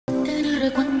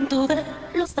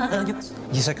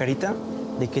¿Y esa carita?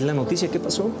 ¿De qué es la noticia? ¿Qué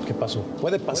pasó? ¿Qué pasó?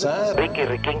 Puede pasar.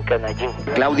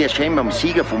 Claudia Sheinbaum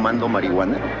sigue fumando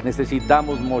marihuana.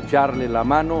 Necesitamos mocharle la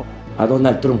mano A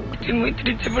Donald Trump. Estoy muy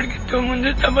triste porque todo el mundo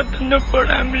está votando por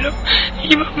AMLO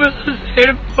y vamos a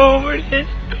ser pobres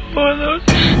todos.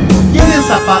 ¿Quieren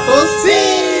zapatos? ¡Sí!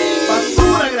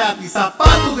 Basura gratis,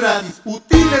 zapatos gratis,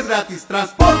 útiles gratis,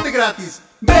 transporte gratis,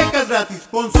 becas gratis,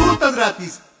 consultas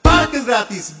gratis, parques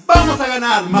gratis. ¡Vamos a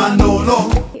ganar, Manolo!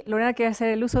 Lorena quiere hacer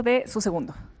el uso de su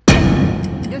segundo.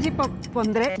 Yo sí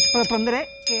propondré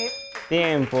que...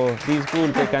 Tiempo,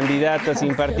 disculpe, candidata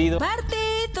sin partido.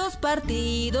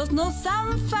 Partidos nos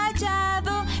han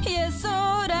fallado y es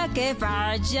hora que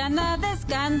vayan a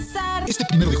descansar. Este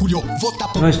 1 de julio, vota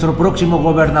por nuestro próximo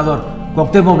gobernador,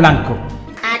 Cuauhtémoc Blanco.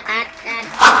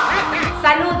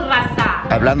 ¡Salud, raza!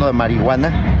 Hablando de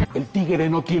marihuana. El tigre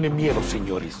no tiene miedo,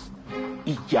 señores.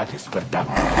 Y ya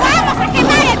despertamos. ¡Vamos a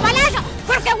quemar el palacio!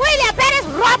 Porque William Pérez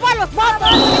robó los votos,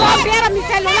 rompieron mi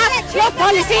celular, los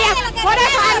policías. Por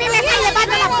eso a mí me están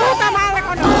llevando la puta madre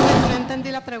con nosotros. No entendí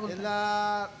la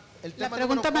pregunta. La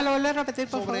pregunta me lo vuelve a repetir,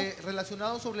 por favor.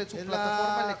 Relacionado sobre su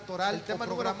plataforma electoral, el tema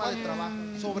programa de trabajo.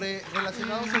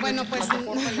 Relacionado sobre su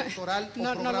plataforma electoral o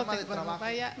programa de trabajo.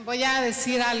 Voy a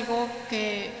decir algo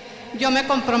que yo me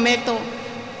comprometo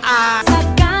a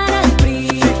sacar al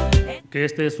PRI. Que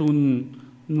este es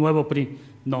un nuevo PRI.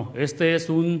 No, este es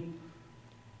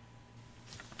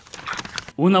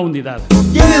una unidad.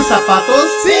 ¿Quieren zapatos?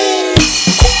 ¡Sí!